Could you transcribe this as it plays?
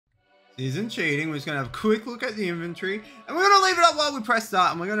This isn't cheating. We're just going to have a quick look at the inventory. And we're going to leave it up while we press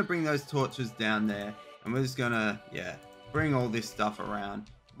start. And we're going to bring those torches down there. And we're just going to, yeah, bring all this stuff around.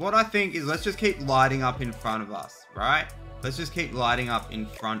 What I think is let's just keep lighting up in front of us, right? Let's just keep lighting up in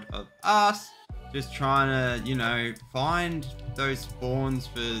front of us. Just trying to, you know, find those spawns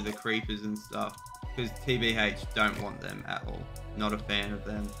for the creepers and stuff. Because TBH don't want them at all. Not a fan of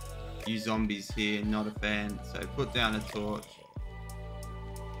them. You zombies here, not a fan. So put down a torch.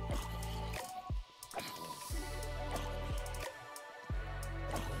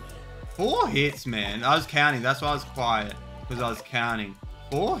 Four hits, man. I was counting. That's why I was quiet. Because I was counting.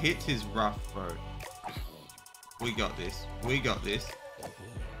 4 hits is rough, bro. We got this. We got this.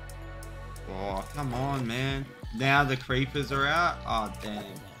 Oh, come on, man. Now the creepers are out. Oh, damn.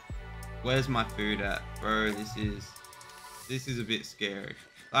 Where's my food at? Bro, this is a bit scary.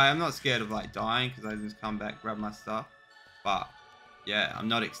 Like, I'm not scared of, like, dying because I just come back, grab my stuff. But, yeah, I'm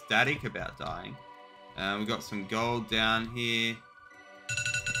not ecstatic about dying. We got some gold down here.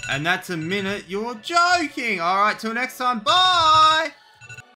 And that's a minute. You're joking. All right, till next time. Bye.